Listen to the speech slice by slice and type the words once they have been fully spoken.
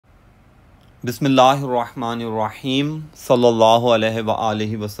Bismillahirrahmanirrahim. Sallallahu alayhi wa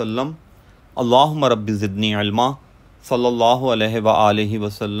alihi wa sallam. Allahumma rabbi zidni ilma. Sallallahu alayhi wa alihi wa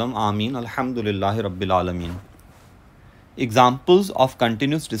sallam. Ameen. Alhamdulillahi rabbil alameen. Examples of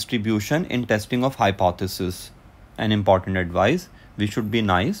continuous distribution in testing of hypothesis. An important advice. We should be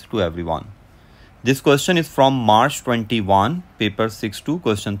nice to everyone. This question is from March 21, paper 6-2,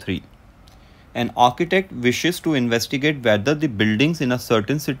 question 3. An architect wishes to investigate whether the buildings in a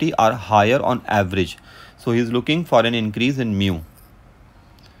certain city are higher on average. So he is looking for an increase in mu.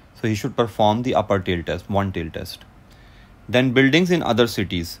 So he should perform the upper tail test, one tail test. Then buildings in other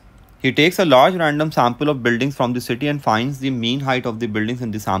cities. He takes a large random sample of buildings from the city and finds the mean height of the buildings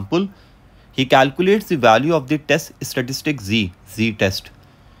in the sample. He calculates the value of the test statistic z test,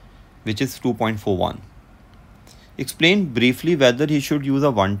 which is 2.41. Explain briefly whether he should use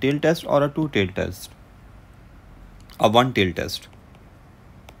a one-tail test or a two-tail test. A one-tail test.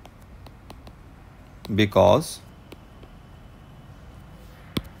 Because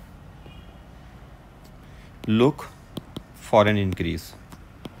look for an increase.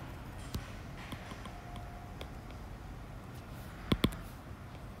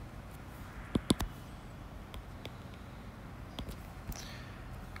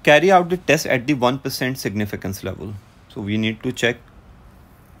 Carry out the test at the 1% significance level. So we need to check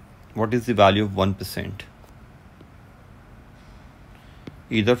what is the value of 1%.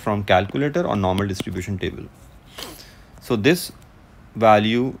 Either from calculator or normal distribution table. So this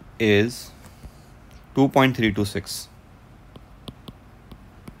value is 2.326.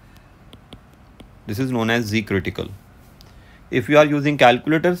 This is known as Z critical. If you are using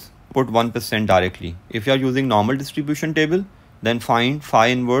calculators, put 1% directly. If you are using normal distribution table, then find phi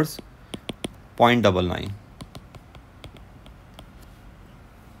inverse 0.99.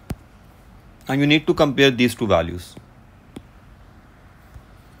 And you need to compare these two values.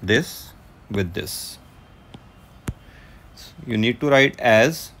 This with this. You need to write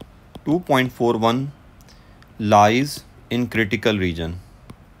as 2.41 lies in critical region.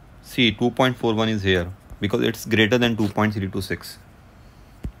 See, 2.41 is here because it's greater than 2.326.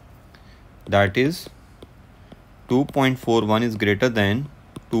 That is 2.41 is greater than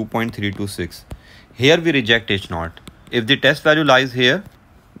 2.326. Here we reject H0. If the test value lies here,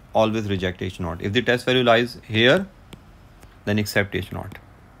 always reject H0. If the test value lies here, then accept H0.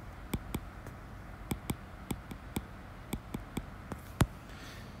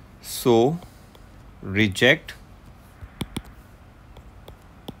 So reject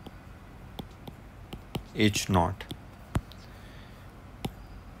H0.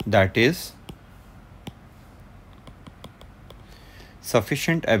 That is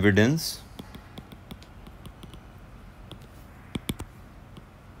sufficient evidence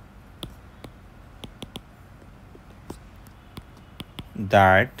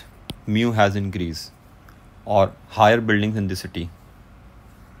that mu has increased or higher buildings in the city.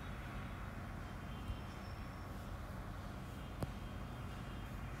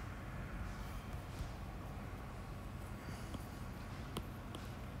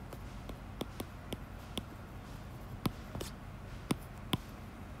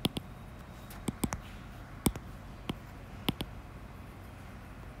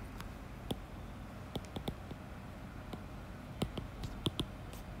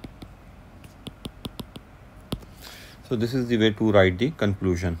 So this is the way to write the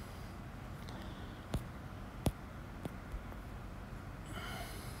conclusion.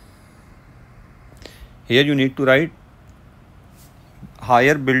 Here you need to write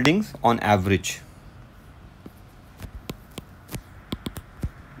higher buildings on average.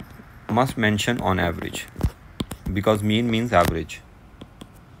 Must mention on average because mean means average.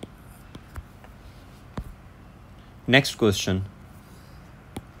 Next question.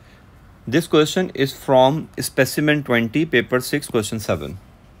 This question is from specimen 20, paper 6, question 7.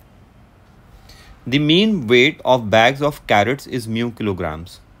 The mean weight of bags of carrots is mu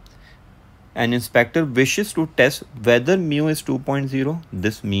kilograms. An inspector wishes to test whether mu is 2.0.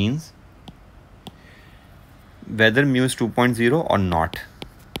 This means whether mu is 2.0 or not.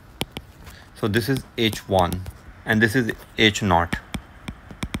 So this is H1 and this is H0.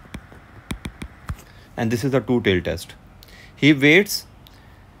 And this is a two-tail test. He weights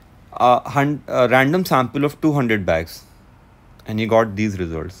a random sample of 200 bags and he got these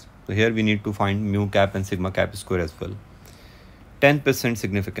results. So here we need to find mu cap and sigma cap square as well. 10%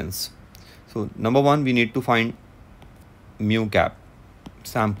 significance. So number one, we need to find mu cap,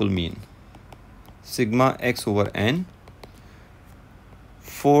 sample mean, sigma x over n,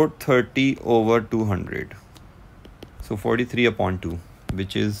 430 over 200. So 43 upon 2,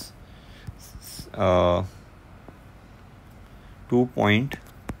 which is 2.2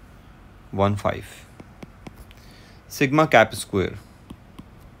 2.15. Sigma cap square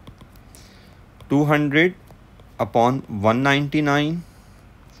 200 upon 199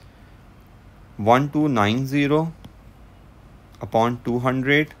 1290 upon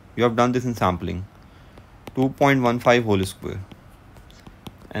 200. You have done this in sampling. 2.15 whole square.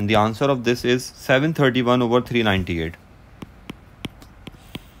 And the answer of this is 731 over 398.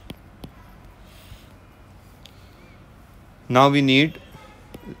 Now we need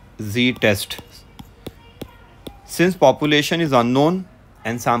Z test. Since population is unknown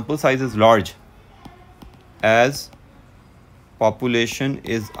and sample size is large, as population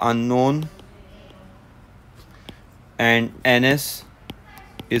is unknown and NS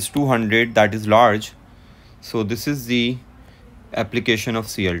is 200, that is large, so this is the application of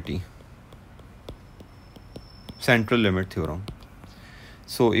CLT, central limit theorem.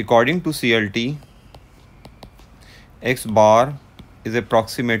 So according to CLT, X bar is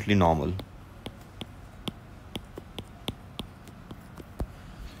approximately normal.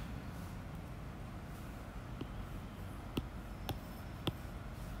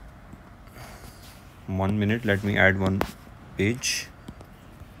 One minute, let me add one page.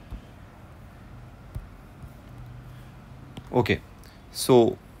 Okay,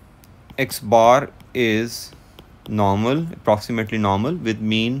 so X bar is normal, approximately normal, with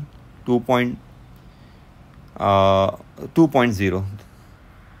mean 2.0.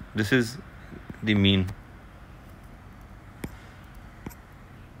 This is the mean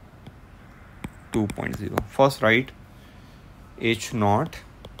 2.0. First write H naught,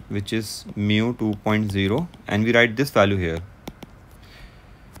 which is mu 2.0, and we write this value here.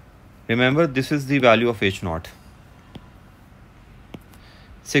 Remember, this is the value of H naught.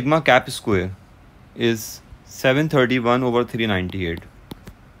 Sigma cap square is 731 over 398.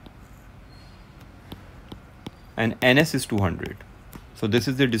 And NS is 200. So this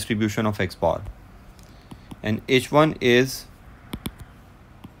is the distribution of X bar. And H1 is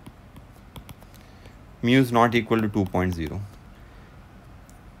mu is not equal to 2.0.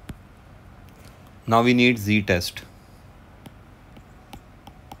 Now we need Z test.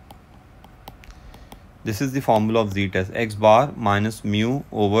 This is the formula of Z test. X bar minus mu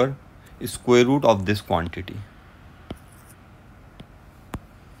over square root of this quantity.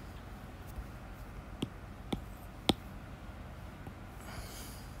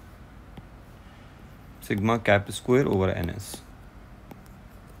 Sigma cap square over NS.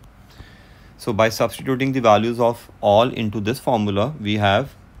 So by substituting the values of all into this formula, we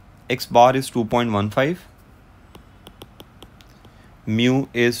have X bar is 2.15, mu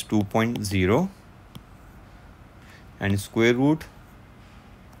is 2.0, and square root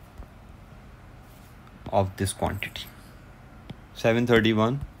of this quantity,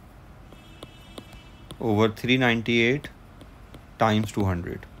 731 over 398 times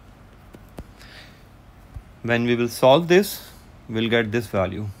 200. When we will solve this, we'll get this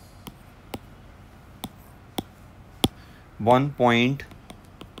value,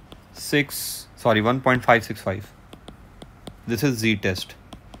 1.565. This is Z test.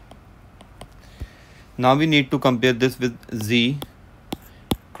 Now we need to compare this with Z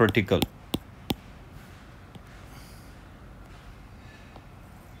critical.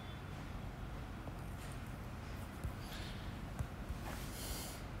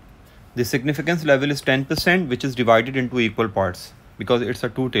 The significance level is 10%, which is divided into equal parts because it's a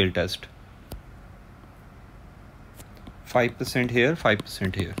two-tail test. 5% here,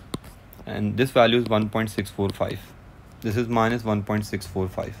 5% here. And this value is 1.645. This is minus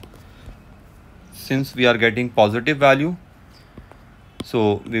 1.645. Since we are getting positive value,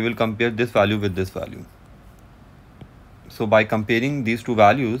 so we will compare this value with this value. So by comparing these two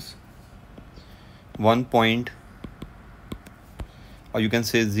values, or you can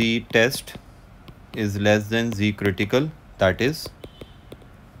say Z test is less than Z critical, that is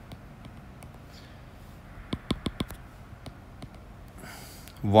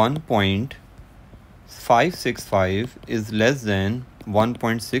 1.565 is less than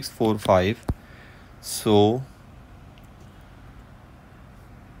 1.645. So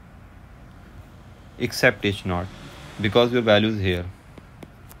accept H naught because your value is here.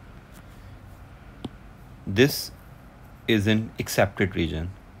 This is in accepted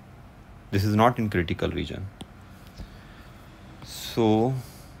region. This is not in critical region. So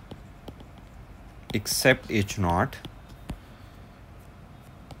accept H naught,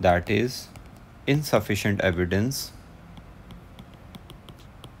 that is insufficient evidence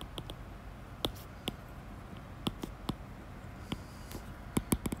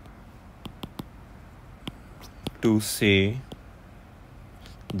to say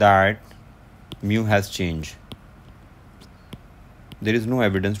that mu has changed. there is no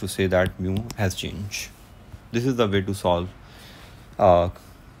evidence to say that mu has changed. This is the way to solve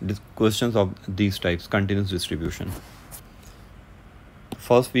questions of these types, continuous distribution.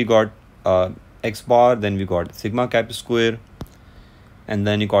 First we got x bar, then we got sigma cap square, and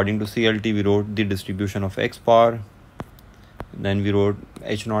then according to CLT we wrote the distribution of x bar, then we wrote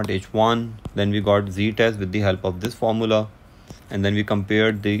h0 h1, then we got z test with the help of this formula, and then we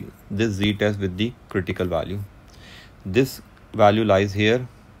compared this z test with the critical value. This value lies here.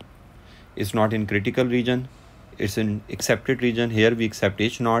 It's not in critical region, it's in accepted region. Here we accept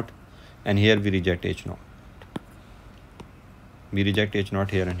h0 and here we reject h0. We reject h0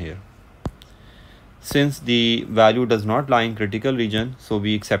 here and here. Since the value does not lie in critical region, so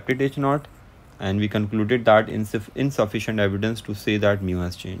we accepted h0 and we concluded that insufficient evidence to say that mu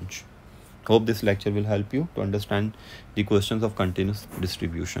has changed. Hope this lecture will help you to understand the questions of continuous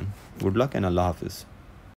distribution. Good luck and Allah Hafiz.